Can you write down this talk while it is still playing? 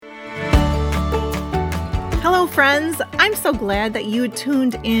friends. I'm so glad that you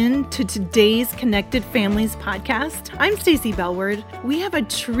tuned in to today's Connected Families podcast. I'm Stacey Bellward. We have a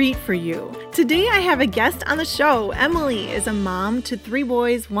treat for you. Today, I have a guest on the show. Emily is a mom to 3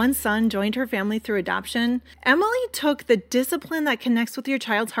 boys. 1 son joined her family through adoption. Emily took the Discipline That Connects with Your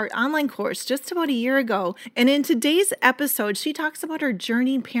Child's Heart online course just about a year ago. And in today's episode, she talks about her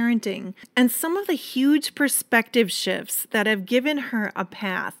journey parenting and some of the huge perspective shifts that have given her a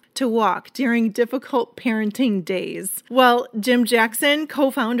path to walk during difficult parenting days. Well, Jim Jackson,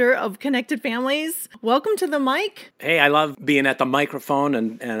 co-founder of Connected Families, welcome to the mic. Hey, I love being at the microphone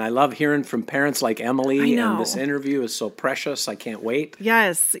and I love hearing from parents like Emily. And this interview is so precious. I can't wait.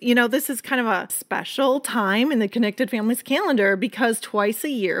 Yes. You know, this is kind of a special time in the Connected Families calendar because twice a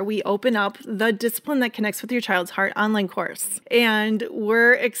year we open up the Discipline That Connects with Your Child's Heart online course. And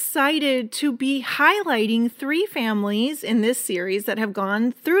we're excited to be highlighting 3 families in this series that have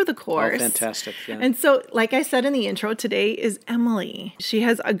gone through the course. Oh, fantastic. Yeah. And so, like I said in the intro, today is Emily. She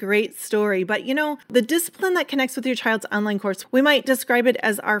has a great story. But you know, the Discipline That Connects with Your Child's online course, we might describe it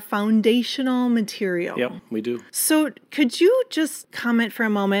as our foundational material. Yep, we do. So could you just comment for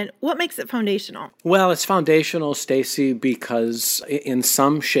a moment, what makes it foundational? Well, it's foundational, Stacey, because in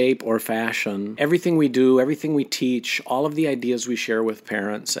some shape or fashion, everything we do, everything we teach, all of the ideas we share with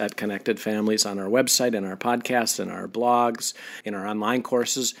parents at Connected Families on our website, in our podcasts, in our blogs, in our online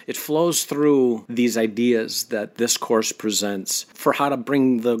courses, it flows through these ideas that this course presents for how to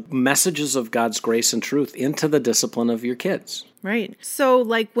bring the messages of God's grace and truth into the discipline of your kids. Right. So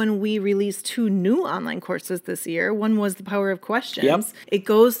like when we released 2 new online courses this year, one was The Power of Questions. Yep. It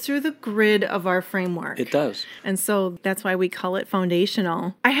goes through the grid of our framework. It does. And so that's why we call it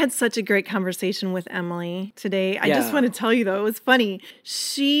foundational. I had such a great conversation with Emily today. I just want to tell you, though, it was funny.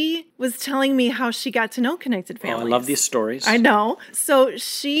 She was telling me how she got to know Connected Families. Oh, I love these stories. I know. So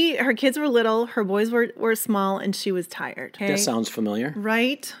her kids were little, her boys were small, and she was tired. Okay? That sounds familiar.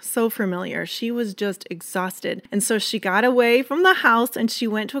 Right? So familiar. She was just exhausted. And so she got away from the house and she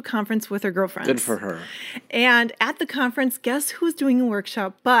went to a conference with her girlfriends. Good for her. And at the conference, guess who's doing a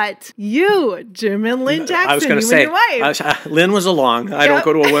workshop but you, Jim and Lynn Jackson. I was going to say, your wife. Lynn was along. I don't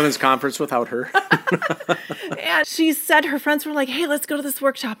go to a women's conference without her. And she said her friends were like, hey, let's go to this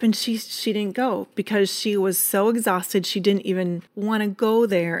workshop. And she didn't go because she was so exhausted. She didn't even want to go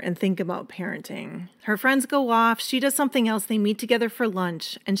there and think about parenting. Her friends go off. She does something else. They meet together for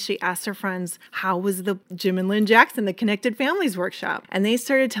lunch. And she asked her friends, how was the Jim and Lynn Jackson, the Connected Families workshop? And they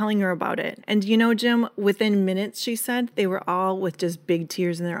started telling her about it. And you know, Jim, within minutes, she said, they were all with just big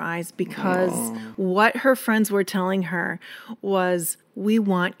tears in their eyes because what her friends were telling her was, we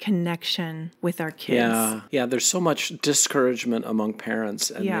want connection with our kids. Yeah, there's so much discouragement among parents,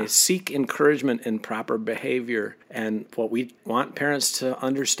 and they seek encouragement in proper behavior. And what we want parents to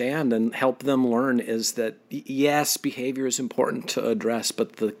understand and help them learn is that, yes, behavior is important to address,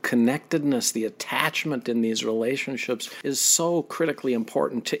 but the connectedness, the attachment in these relationships is so critically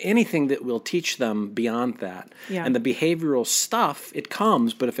important to anything that will teach them beyond that. Yeah. And the behavioral stuff, it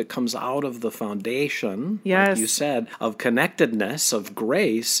comes, but if it comes out of the foundation, like you said, of connectedness, of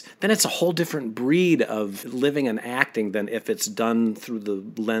grace, then it's a whole different breed of living and acting than if it's done through the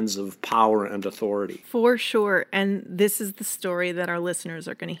lens of power and authority. For sure. And this is the story that our listeners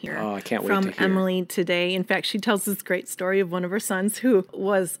are going to hear. Oh, I can't wait to hear. From Emily today. In fact, she tells this great story of one of her sons who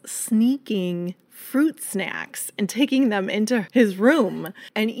was sneaking fruit snacks and taking them into his room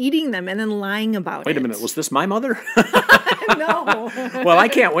and eating them and then lying about it. Wait a minute, was this my mother? No. Well, I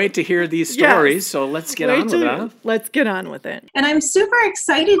can't wait to hear these stories, so let's get on with it. Let's get on with it. And I'm super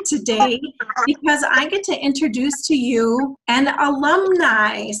excited today because I get to introduce to you an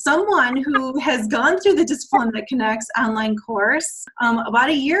alumni, someone who has gone through the Discipline That Connects online course about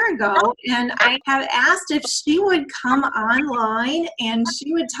a year ago. And I have asked if she would come online and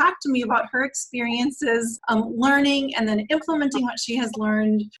she would talk to me about her experiences learning and then implementing what she has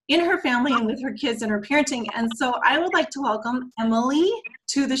learned in her family and with her kids and her parenting. And so I would like to welcome Emily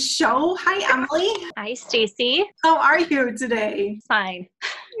to the show. Hi, Emily. Hi, Stacey. How are you today? Fine.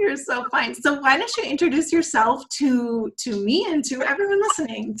 You're so fine. So why don't you introduce yourself to me and to everyone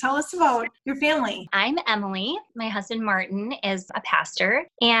listening? Tell us about your family. I'm Emily. My husband, Martin, is a pastor,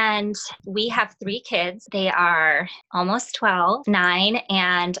 and we have 3 kids. They are almost 12, 9,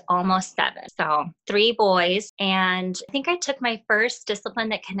 and almost 7. So 3 boys. And I think I took my first Discipline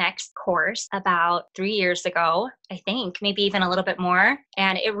That Connects course about 3 years ago, I think, maybe even a little bit more.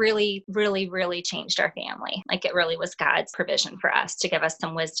 And it really, really, really changed our family. Like it really was God's provision for us to give us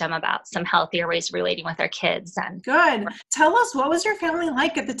some wisdom wisdom about some healthier ways of relating with our kids. And good. Tell us, what was your family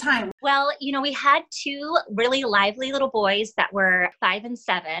like at the time? Well, we had two really lively little boys that were 5 and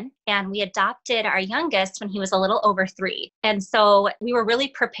 7, and we adopted our youngest when he was a little over 3. And so we were really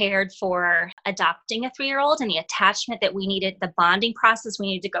prepared for adopting a 3-year-old and the attachment that we needed, the bonding process we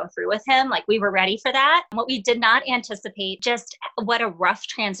needed to go through with him. Like, we were ready for that. What we did not anticipate, just what a rough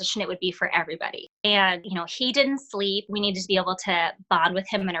transition it would be for everybody. And, he didn't sleep. We needed to be able to bond with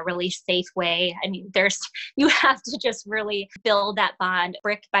him in a really safe way. I mean, you have to just really build that bond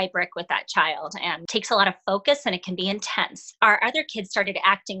brick by brick with that child, and it takes a lot of focus and it can be intense. Our other kids started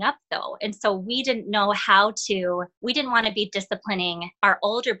acting up though. And so we didn't know we didn't want to be disciplining our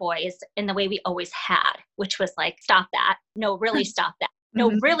older boys in the way we always had, which was like, stop that. No, really stop that. No,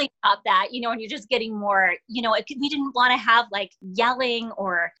 really stop that, and you're just getting more, we didn't want to have like yelling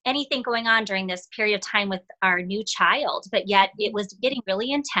or anything going on during this period of time with our new child, but yet it was getting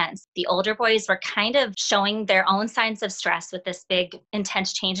really intense. The older boys were kind of showing their own signs of stress with this big,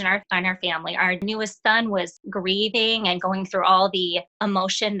 intense change in our family. Our newest son was grieving and going through all the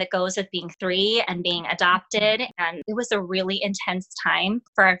emotion that goes with being 3 and being adopted. And it was a really intense time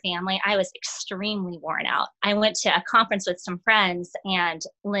for our family. I was extremely worn out. I went to a conference with some friends, and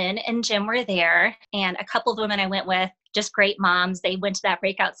Lynn and Jim were there, and a couple of women I went with, just great moms. They went to that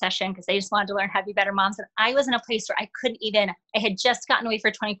breakout session because they just wanted to learn how to be better moms. And I was in a place where I had just gotten away for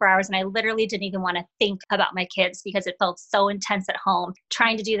 24 hours and I literally didn't even want to think about my kids because it felt so intense at home,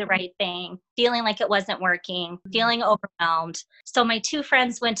 trying to do the right thing, feeling like it wasn't working, feeling overwhelmed. So my 2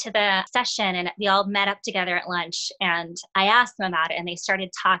 friends went to the session and we all met up together at lunch, and I asked them about it and they started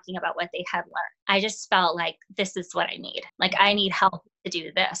talking about what they had learned. I just felt like, this is what I need. Like, I need help to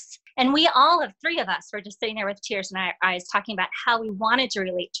do this. And we all, 3 of us, were just sitting there with tears in our eyes talking about how we wanted to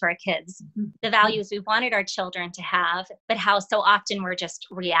relate to our kids, the values we wanted our children to have, but how so often we're just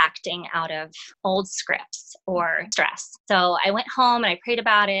reacting out of old scripts or stress. So I went home and I prayed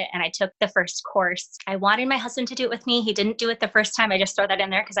about it, and I took the first course. I wanted my husband to do it with me. He didn't do it the first time. I just throw that in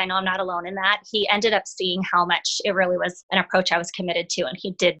there because I know I'm not alone in that. He ended up seeing how much it really was an approach I was committed to, and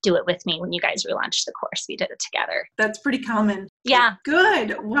he did do it with me when you guys relaunched the course. We did it together. That's pretty common. Yeah.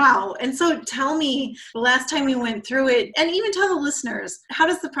 Good. Wow. And so tell me, the last time you went through it, and even tell the listeners, how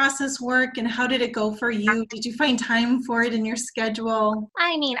does the process work and how did it go for you? Did you find time for it in your schedule?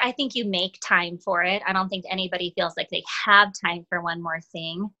 I mean, I think you make time for it. I don't think anybody feels like they have time for one more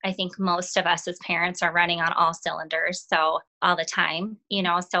thing. I think most of us as parents are running on all cylinders. So all the time,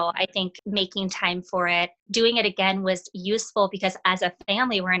 so I think making time for it, doing it again was useful because as a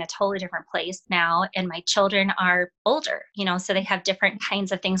family, we're in a totally different place now. And my children are older, so they have different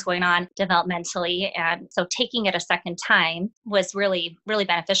kinds of things going on developmentally. And so taking it a second time was really, really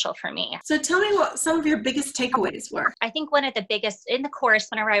beneficial for me. So tell me what some of your biggest takeaways were. I think one of the biggest in the course,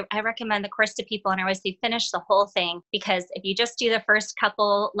 whenever I recommend the course to people, and I always say finish the whole thing, because if you just do the first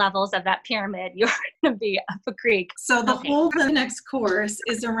couple levels of that pyramid, you're going to be up a creek. So the next course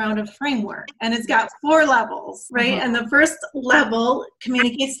is around a framework, and it's got 4 levels, right? And the first level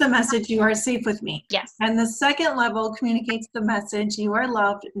communicates the message, you are safe with me. Yes. And the second level communicates the message, you are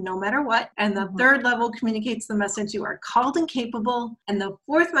loved no matter what. And the third level communicates the message, you are called and capable. And the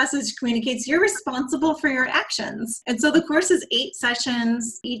 4th message communicates you're responsible for your actions. And so the course is 8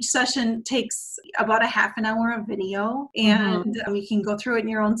 sessions. Each session takes about a half an hour of video, and you can go through it in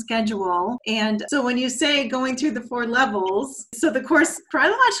your own schedule. And so when you say going through the 4 levels, so the course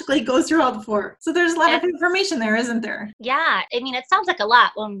chronologically goes through all the 4. So there's a lot of information there, isn't there? Yeah. I mean, it sounds like a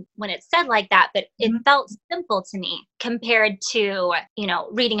lot when it's said like that, but it felt simple to me compared to,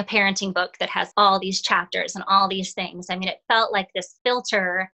 reading a parenting book that has all these chapters and all these things. I mean, it felt like this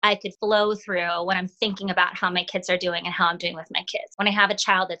filter I could flow through when I'm thinking about how my kids are doing and how I'm doing with my kids. When I have a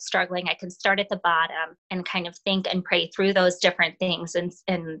child that's struggling, I can start at the bottom and kind of think and pray through those different things and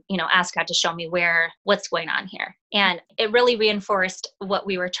ask God to show me what's going on here. And it really reinforced what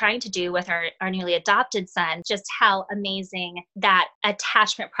we were trying to do with our newly adopted son, just how amazing that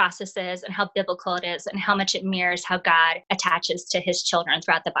attachment process is and how biblical it is and how much it mirrors how God attaches to his children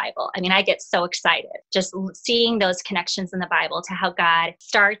throughout the Bible. I mean, I get so excited just seeing those connections in the Bible to how God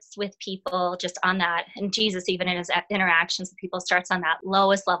starts with people just on that. And Jesus, even in his interactions with people, starts on that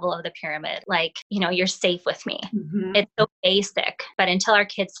lowest level of the pyramid. Like, you're safe with me. It's so basic, but until our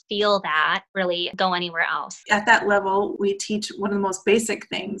kids feel that, really go anywhere else. At that level, we teach one of the most basic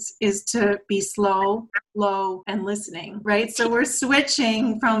things is to be slow, low, and listening, right? So we're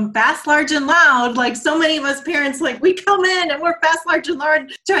switching from fast, large, and loud. Like so many of us parents, like we come in and we're fast, large, and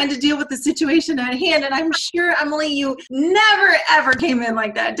loud trying to deal with the situation at hand. And I'm sure, Emily, you never, ever came in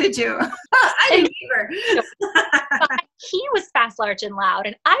like that, did you? I didn't either. He was fast, large, and loud.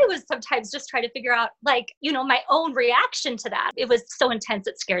 And I was sometimes just trying to figure out, my own reaction to that. It was so intense,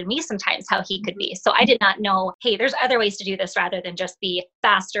 it scared me sometimes how he could be. So I did not know, hey, there's other ways to do this rather than just be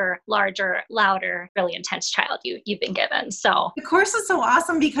faster, larger, louder, really intense child you've been given. So the course is so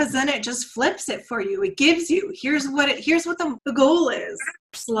awesome because then it just flips it for you. It gives you, here's what the goal is.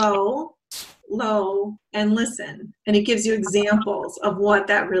 Slow, low, and listen. And it gives you examples of what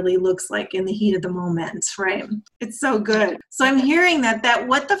that really looks like in the heat of the moment, right? It's so good. So I'm hearing that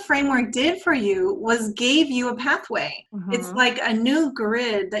what the framework did for you was gave you a pathway. Mm-hmm. It's like a new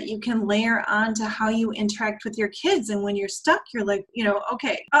grid that you can layer onto how you interact with your kids. And when you're stuck, you're like,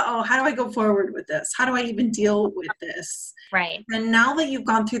 okay, how do I go forward with this? How do I even deal with this? Right. And now that you've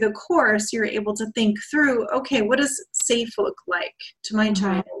gone through the course, you're able to think through, okay, what does safe look like to my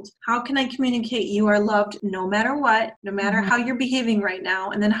child? How can I communicate you are loved no matter what, no matter how you're behaving right now?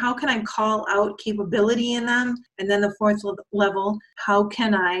 And then how can I call out capability in them? And then the fourth level, how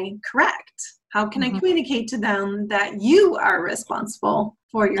can I correct? How can I communicate to them that you are responsible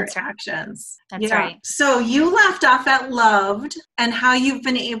for your actions? That's right. So you left off at loved and how you've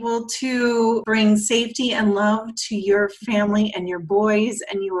been able to bring safety and love to your family and your boys.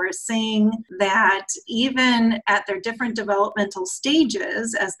 And you were saying that even at their different developmental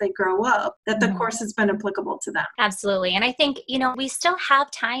stages as they grow up, that the course has been applicable to them. Absolutely. And I think, we still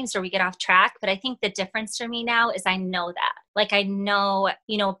have times where we get off track, but I think the difference for me now is I know that. I know,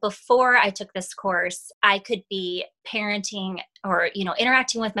 before I took this course, I could be parenting or,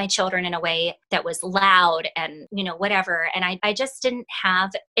 interacting with my children in a way that was loud and, whatever. And I just didn't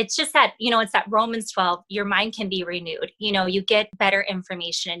have, it's just that, it's that Romans 12, your mind can be renewed. You get better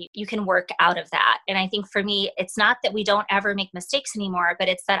information and you can work out of that. And I think for me, it's not that we don't ever make mistakes anymore, but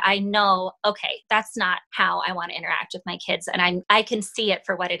it's that I know, okay, that's not how I want to interact with my kids. And I can see it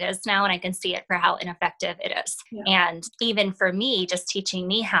for what it is now. And I can see it for how ineffective it is. Yeah. And even for me, just teaching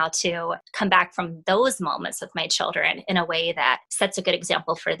me how to come back from those moments with my children in a way that sets a good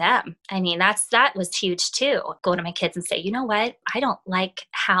example for them. I mean, that was huge too. Go to my kids and say, you know what? I don't like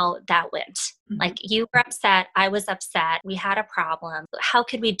how that went. You were upset. I was upset. We had a problem. How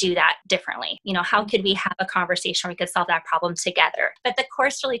could we do that differently? How could we have a conversation where we could solve that problem together? But the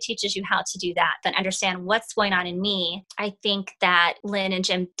course really teaches you how to do that, then understand what's going on in me. I think that Lynn and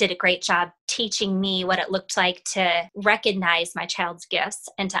Jim did a great job teaching me what it looked like to recognize my child's gifts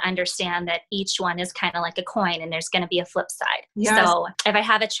and to understand that each one is kind of like a coin and there's going to be a flip side. Yes. So if I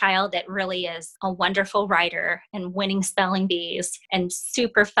have a child that really is a wonderful writer and winning spelling bees and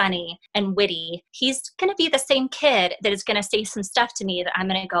super funny and witty, he's going to be the same kid that is going to say some stuff to me that I'm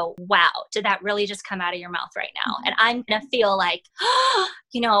going to go, wow, did that really just come out of your mouth right now? And I'm going to feel like,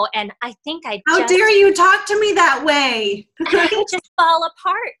 and I think how dare you talk to me that way? I would just fall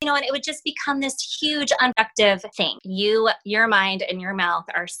apart, and it would just become this huge unproductive thing. Your mind and your mouth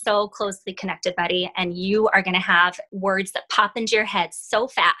are so closely connected, buddy, and you are going to have words that pop into your head so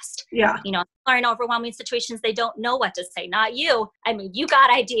fast. Yeah. Are in overwhelming situations, they don't know what to say. Not you. I mean, you got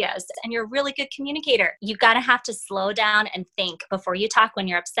ideas and you're a really good communicator. You got to have to slow down and think before you talk when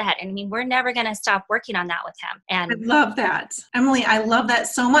you're upset. And I mean, we're never going to stop working on that with him. And I love that. Emily, I love that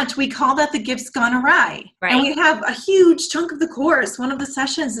so much. We call that the gifts gone awry. Right. And we have a huge chunk of the course. One of the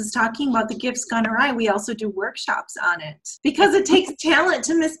sessions is talking about the gifts gone awry. We also do workshops on it because it takes talent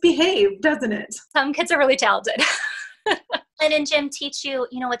to misbehave, doesn't it? Some kids are really talented. Lynn and Jim teach you,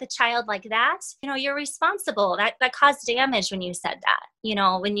 with a child like that, you're responsible. That caused damage when you said that.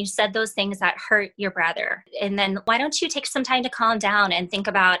 When you said those things that hurt your brother. And then why don't you take some time to calm down and think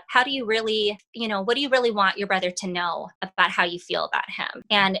about how do you really, what do you really want your brother to know about how you feel about him?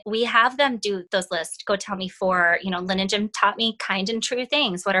 And we have them do those lists. Go tell me 4, Lynn and Jim taught me kind and true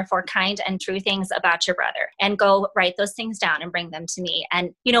things. What are 4 kind and true things about your brother? And go write those things down and bring them to me.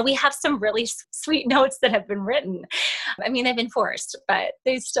 And, we have some really sweet notes that have been written. I mean, they've been forced, but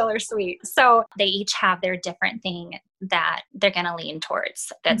they still are sweet. So they each have their different thing that they're going to lean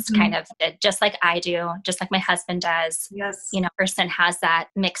towards. That's kind of just like I do, just like my husband does. Yes. Person has that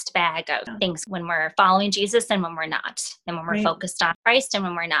mixed bag of things when we're following Jesus and when we're not, and when we're focused on Christ and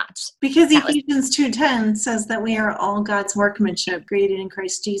when we're not. Because Ephesians 2:10 says that we are all God's workmanship created in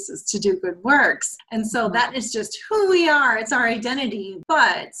Christ Jesus to do good works. And so that is just who we are. It's our identity.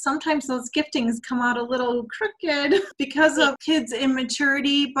 But sometimes those giftings come out a little crooked because of kids'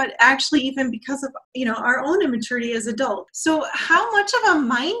 immaturity, but actually even because of, our own immaturity as adults. So how much of a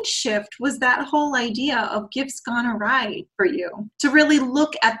mind shift was that whole idea of gifts gone awry for you to really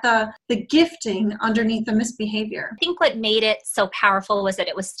look at the gifting underneath the misbehavior? I think what made it so powerful was that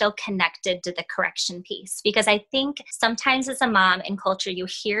it was still connected to the correction piece. Because I think sometimes as a mom in culture, you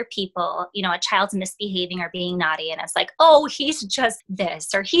hear people, a child's misbehaving or being naughty, and it's like, oh, he's just this,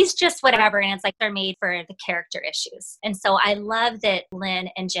 or he's just whatever. And it's like they're made for the character issues. And so I love that Lynn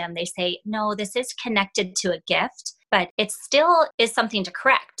and Jim, they say, no, this is connected to a gift, but it still is something to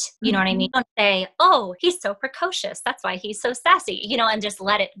correct. You know what I mean? Don't say, oh, he's so precocious, that's why he's so sassy, and just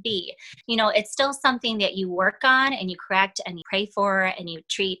let it be. It's still something that you work on and you correct and you pray for and you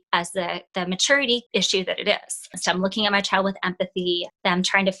treat as the maturity issue that it is. So I'm looking at my child with empathy, them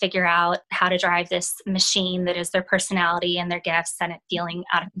trying to figure out how to drive this machine that is their personality and their gifts and it feeling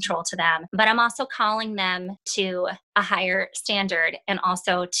out of control to them. But I'm also calling them to a higher standard and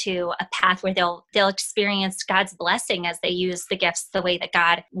also to a path where they'll experience God's blessing as they use the gifts the way that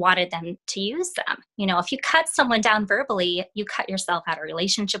God wanted them to use them. If you cut someone down verbally, you cut yourself out of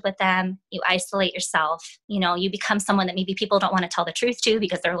relationship with them, you isolate yourself, you become someone that maybe people don't want to tell the truth to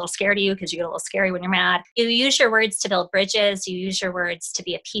because they're a little scared of you because you get a little scary when you're mad. You use your words to build bridges, you use your words to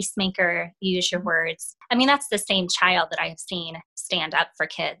be a peacemaker, you use your words. That's the same child that I have seen stand up for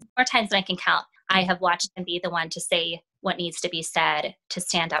kids. More times than I can count, I have watched them be the one to say what needs to be said, to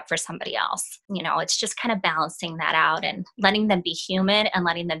stand up for somebody else. It's just kind of balancing that out and letting them be human and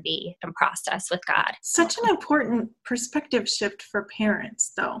letting them be in process with God. Such an important perspective shift for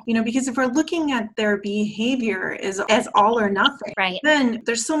parents, though, because if we're looking at their behavior as all or nothing, right, then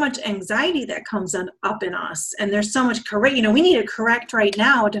there's so much anxiety that comes up in us. And there's so much correct, we need to correct right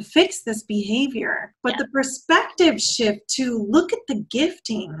now to fix this behavior. But the perspective shift to look at the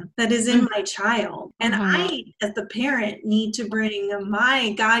gifting that is in my child. And I, as the parent, need to bring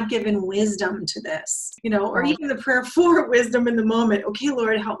my God-given wisdom to this, or even the prayer for wisdom in the moment. Okay,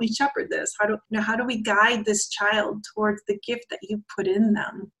 Lord, help me shepherd this. How do we guide this child towards the gift that you put in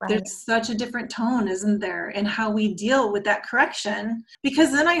them? Right. There's such a different tone, isn't there, in how we deal with that correction?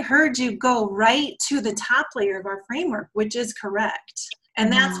 Because then I heard you go right to the top layer of our framework, which is correct. And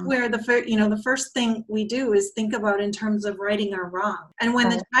that's where the first thing we do is think about in terms of righting our wrong. And when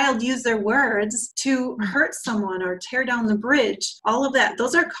the child used their words to hurt someone or tear down the bridge, all of that,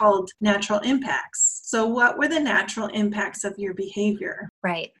 those are called natural impacts. So what were the natural impacts of your behavior?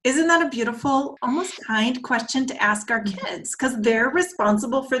 Right. Isn't that a beautiful, almost kind question to ask our kids? Because they're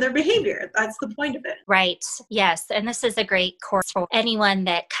responsible for their behavior. That's the point of it. Right. Yes. And this is a great course for anyone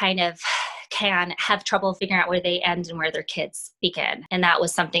that kind of can have trouble figuring out where they end and where their kids begin. And that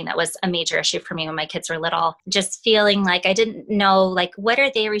was something that was a major issue for me when my kids were little, just feeling like I didn't know, what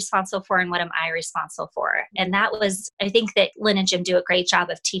are they responsible for and what am I responsible for? And that was, I think that Lynn and Jim do a great job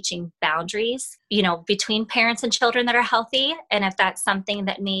of teaching boundaries, between parents and children that are healthy. And if that's something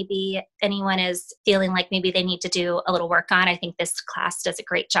that maybe anyone is feeling like maybe they need to do a little work on, I think this class does a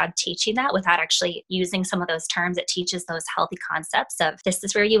great job teaching that without actually using some of those terms. It teaches those healthy concepts of this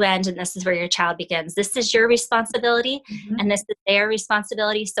is where you end and this is where your child begins. This is your responsibility and this is their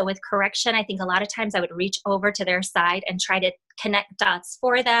responsibility. So with correction, I think a lot of times I would reach over to their side and try to connect dots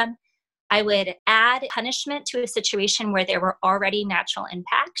for them. I would add punishment to a situation where there were already natural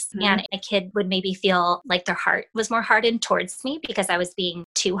impacts and a kid would maybe feel like their heart was more hardened towards me because I was being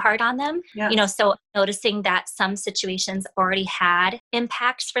too hard on them. Yes. So noticing that some situations already had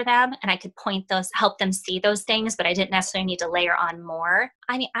impacts for them and I could help them see those things, but I didn't necessarily need to layer on more.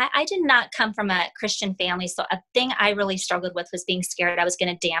 I did not come from a Christian family. So a thing I really struggled with was being scared I was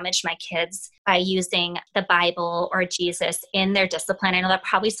going to damage my kids by using the Bible or Jesus in their discipline. I know that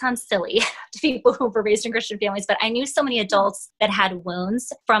probably sounds silly to people who were raised in Christian families, but I knew so many adults that had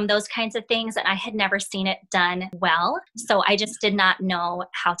wounds from those kinds of things and I had never seen it done well. So I just did not know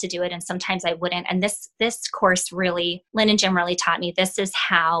how to do it. And sometimes I wouldn't. And this course really, Lynn and Jim really taught me, this is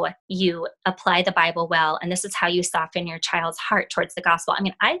how you apply the Bible well. And this is how you soften your child's heart towards the gospel.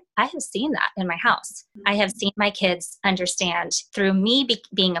 I have seen that in my house. I have seen my kids understand through me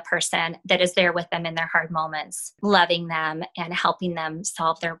being a person that is there with them in their hard moments, loving them and helping them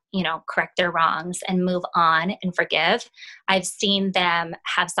solve their, correct their wrongs and move on and forgive. I've seen them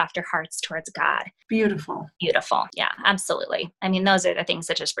have softer hearts towards God. Beautiful. Beautiful. Yeah, absolutely. Those are the things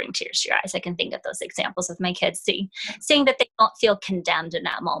that just bring tears to your eyes. I can think of those examples of my kids seeing that they don't feel condemned in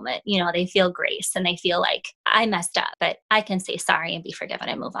that moment. They feel grace and they feel like I messed up, but I can say sorry and be forgiven. forgiven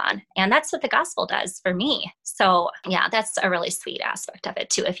and move on. And that's what the gospel does for me. So yeah, that's a really sweet aspect of it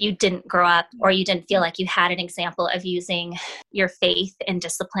too. If you didn't grow up or you didn't feel like you had an example of using your faith and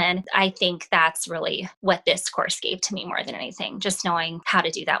discipline, I think that's really what this course gave to me more than anything, just knowing how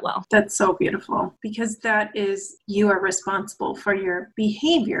to do that well. That's so beautiful, because that is, you are responsible for your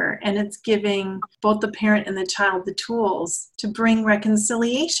behavior, and it's giving both the parent and the child the tools to bring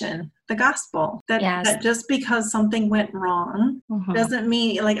reconciliation. The gospel that just because something went wrong doesn't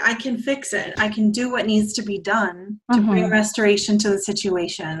mean like I can fix it. I can do what needs to be done to bring restoration to the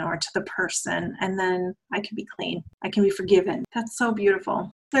situation or to the person, and then I can be clean. I can be forgiven. That's so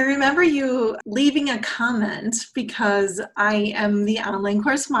beautiful. I remember you leaving a comment, because I am the online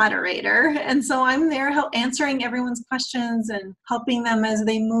course moderator. And so I'm there answering everyone's questions and helping them as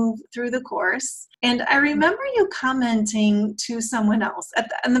they move through the course. And I remember you commenting to someone else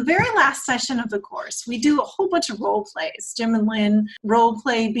in the very last session of the course. We do a whole bunch of role plays. Jim and Lynn role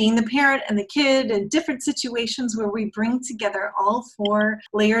play being the parent and the kid in different situations where we bring together all 4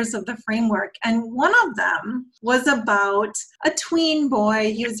 layers of the framework. And one of them was about a tween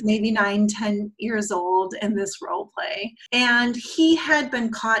boy. He was maybe 9-10 years old in this role play. And he had been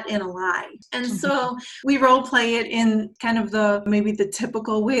caught in a lie. And so we role play it in kind of maybe the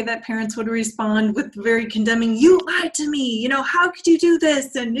typical way that parents would respond, with very condemning, you lied to me, how could you do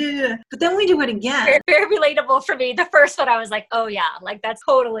this? And but then we do it again. Very, very relatable for me. The first one, I was like, oh yeah, like that's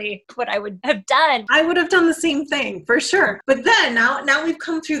totally what I would have done. I would have done the same thing for sure. But then now we've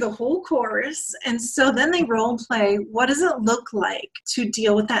come through the whole course. And so then they role play, what does it look like to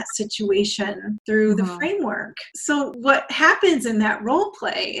deal with that situation through the framework? So what happens in that role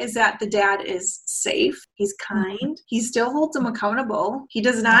play is that the dad is safe. He's kind. He still holds him accountable. He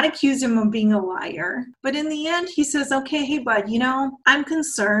does not accuse him of being a liar. But in the end, he says, okay, hey, bud, I'm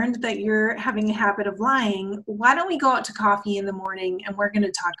concerned that you're having a habit of lying. Why don't we go out to coffee in the morning and we're going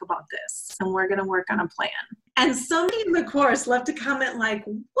to talk about this and we're going to work on a plan? And somebody in the course left a comment like,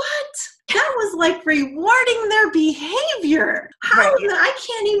 what? That was like rewarding their behavior. I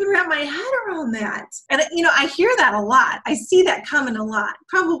can't even wrap my head around that. And, I hear that a lot. I see that coming a lot,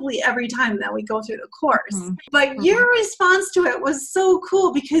 probably every time that we go through the course. But your response to it was so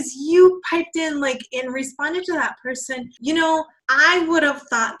cool, because you piped in, like, in responding to that person, I would have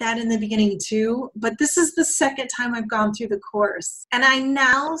thought that in the beginning too, but this is the second time I've gone through the course. And I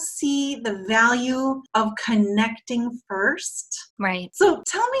now see the value of connecting first. Right. So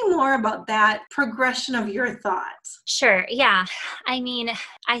tell me more about that progression of your thoughts. Sure. Yeah. I mean,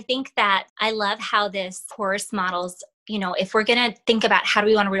 I think that I love how this course models, if we're going to think about how do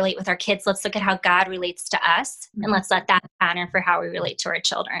we want to relate with our kids, let's look at how God relates to us, and let's let that pattern for how we relate to our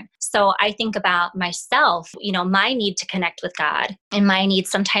children. So I think about myself, my need to connect with God, and my need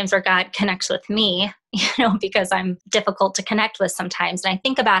sometimes where God connects with me, because I'm difficult to connect with sometimes. And I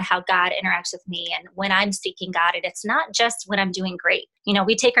think about how God interacts with me, and when I'm seeking God, and it's not just when I'm doing great.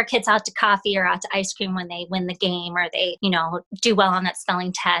 We take our kids out to coffee or out to ice cream when they win the game, or they, do well on that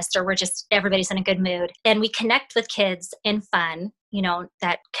spelling test, or everybody's in a good mood. And we connect with kids in fun.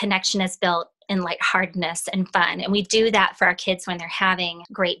 That connection is built in lightheartedness and fun. And we do that for our kids when they're having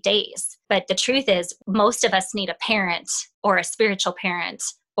great days. But the truth is, most of us need a parent or a spiritual parent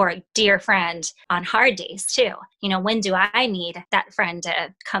or a dear friend on hard days too. When do I need that friend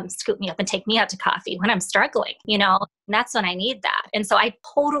to come scoop me up and take me out to coffee? When I'm struggling, that's when I need that. And so I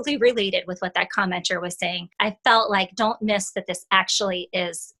totally related with what that commenter was saying. I felt like, don't miss that this actually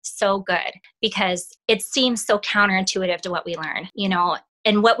is so good, because it seems so counterintuitive to what we learn,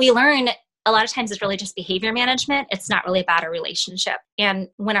 and what we learn a lot of times it's really just behavior management. It's not really about a relationship. And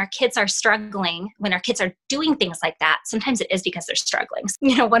when our kids are struggling, when our kids are doing things like that, sometimes it is because they're struggling.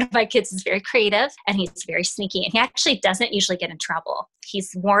 One of my kids is very creative and he's very sneaky, and he actually doesn't usually get in trouble.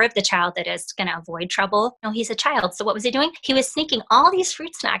 He's more of the child that is going to avoid trouble. No, he's a child. So what was he doing? He was sneaking all these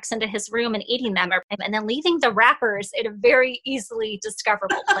fruit snacks into his room and eating them, and then leaving the wrappers in a very easily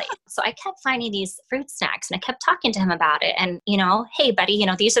discoverable place. So I kept finding these fruit snacks, and I kept talking to him about it. And, hey, buddy,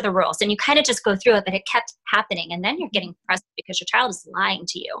 these are the rules. And you kind of just go through it, but it kept happening. And then you're getting frustrated because your child is lying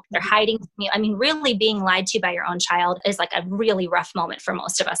to you. They're hiding from you. I mean, really being lied to by your own child is like a really rough moment for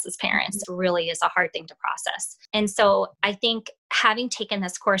most of us as parents. It really is a hard thing to process. And so I think having taken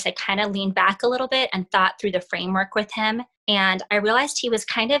this course, I kind of leaned back a little bit and thought through the framework with him. And I realized he was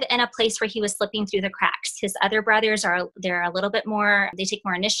kind of in a place where he was slipping through the cracks. His other brothers they're a little bit more, they take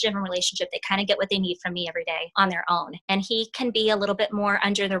more initiative in relationship. They kind of get what they need from me every day on their own. And he can be a little bit more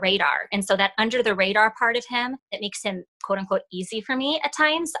under the radar. And so that under the radar part of him, that makes him quote unquote easy for me at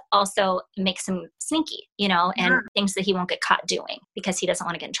times, also makes him sneaky, and things that he won't get caught doing because he doesn't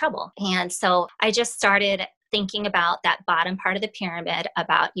want to get in trouble. And so I just started thinking about that bottom part of the pyramid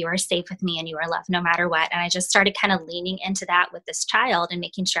about you are safe with me and you are loved no matter what. And I just started kind of leaning into that with this child and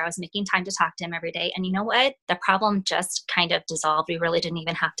making sure I was making time to talk to him every day. And you know what? The problem just kind of dissolved. We really didn't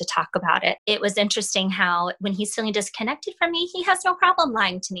even have to talk about it. It was interesting how when he's feeling disconnected from me, he has no problem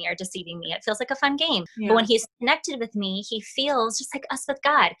lying to me or deceiving me. It feels like a fun game. Yeah. But when he's connected with me, he feels just like us with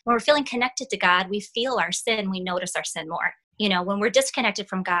God. When we're feeling connected to God, we feel our sin. We notice our sin more. When we're disconnected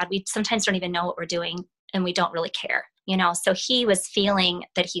from God, we sometimes don't even know what we're doing and we don't really care. So he was feeling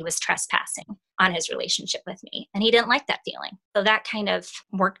that he was trespassing on his relationship with me. And he didn't like that feeling. So that kind of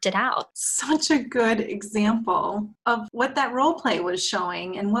worked it out. Such a good example of what that role play was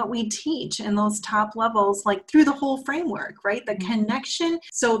showing and what we teach in those top levels, like through the whole framework, right? The connection.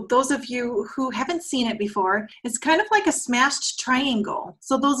 So those of you who haven't seen it before, it's kind of like a smashed triangle.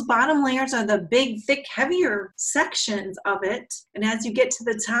 So those bottom layers are the big, thick, heavier sections of it. And as you get to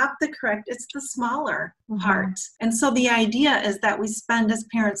the top, it's the smaller part. And so the idea is that we spend as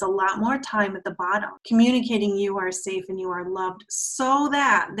parents a lot more time at the bottom, communicating you are safe and you are loved, so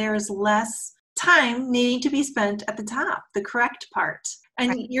that there's less time needing to be spent at the top, the correct part.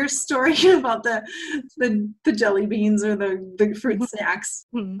 And your story about the jelly beans or the fruit snacks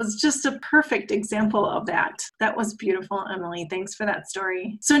was just a perfect example of that. That was beautiful, Emily. Thanks for that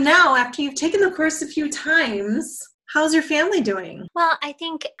story. So now, after you've taken the course a few times, how's your family doing? Well,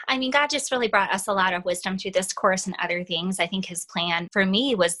 God just really brought us a lot of wisdom through this course and other things. I think his plan for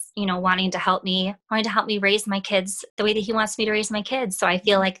me was, wanting to help me raise my kids the way that he wants me to raise my kids. So I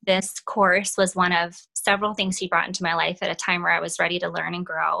feel like this course was one of several things he brought into my life at a time where I was ready to learn and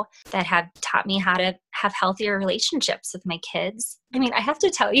grow that have taught me how to have healthier relationships with my kids. I have to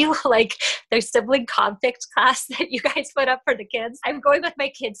tell you, the sibling conflict class that you guys put up for the kids, I'm going with my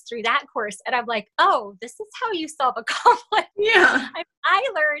kids through that course. And I'm like, oh, this is how you solve a conflict. Yeah. I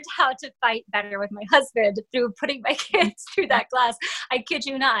learned how to fight better with my husband through putting my kids through that class. I kid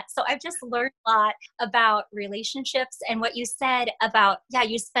you not. So I've just learned a lot about relationships and what you said about,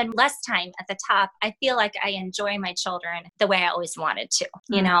 you spend less time at the top. I feel like I enjoy my children the way I always wanted to.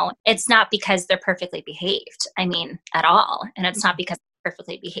 It's not because they're perfectly behaved. At all. And it's not because they're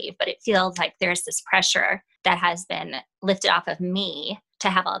perfectly behaved, but it feels like there's this pressure that has been lifted off of me to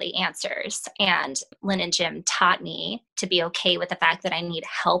have all the answers. And Lynn and Jim taught me to be okay with the fact that I need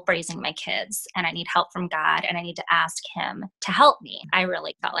help raising my kids and I need help from God and I need to ask him to help me. I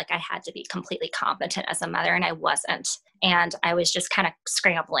really felt like I had to be completely competent as a mother and I wasn't. And I was just kind of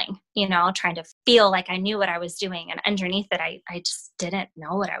scrambling, trying to feel like I knew what I was doing. And underneath it, I just didn't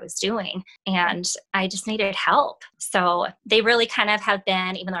know what I was doing. And I just needed help. So they really kind of have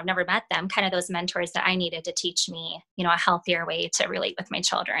been, even though I've never met them, kind of those mentors that I needed to teach me, a healthier way to relate with my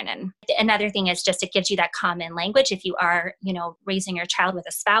children. And another thing is just it gives you that common language. If you are, raising your child with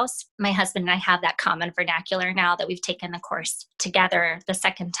a spouse, my husband and I have that common vernacular now that we've taken the course together the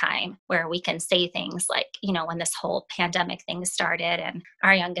second time, where we can say things like, when this whole pandemic thing started and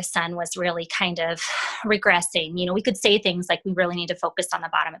our youngest son was really kind of regressing, we could say things like, we really need to focus on the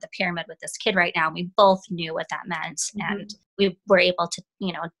bottom of the pyramid with this kid right now. We both knew what that meant. And we were able to,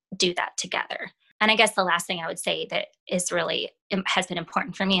 do that together. And I guess the last thing I would say that is really has been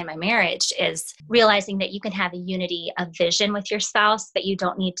important for me in my marriage is realizing that you can have a unity of vision with your spouse, but you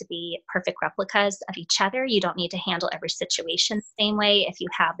don't need to be perfect replicas of each other. You don't need to handle every situation the same way if you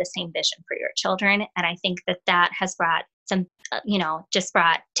have the same vision for your children. And I think that has brought some,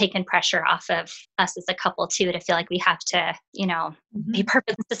 taken pressure off of us as a couple too, to feel like we have to, be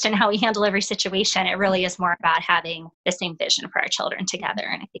perfect consistent in how we handle every situation. It really is more about having the same vision for our children together.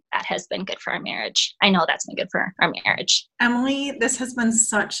 And I think that has been good for our marriage. I know that's been good for our marriage. Emily, this has been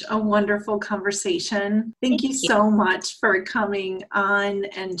such a wonderful conversation. Thank you so much for coming on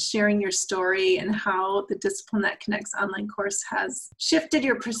and sharing your story and how the Discipline That Connects online course has shifted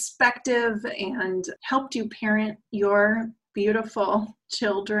your perspective and helped you parent your beautiful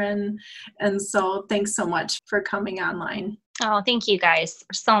children. And so thanks so much for coming online. Oh, thank you guys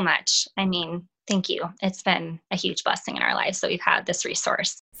so much. Thank you. It's been a huge blessing in our lives that we've had this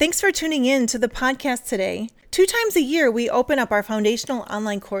resource. Thanks for tuning in to the podcast today. 2 times a year, we open up our foundational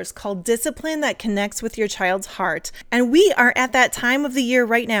online course called Discipline That Connects with Your Child's Heart. And we are at that time of the year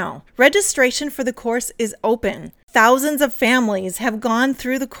right now. Registration for the course is open. Thousands of families have gone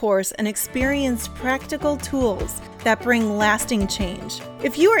through the course and experienced practical tools that bring lasting change.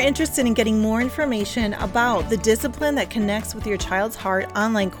 If you are interested in getting more information about the Discipline That Connects with Your Child's Heart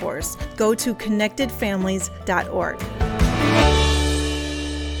online course, go to connectedfamilies.org.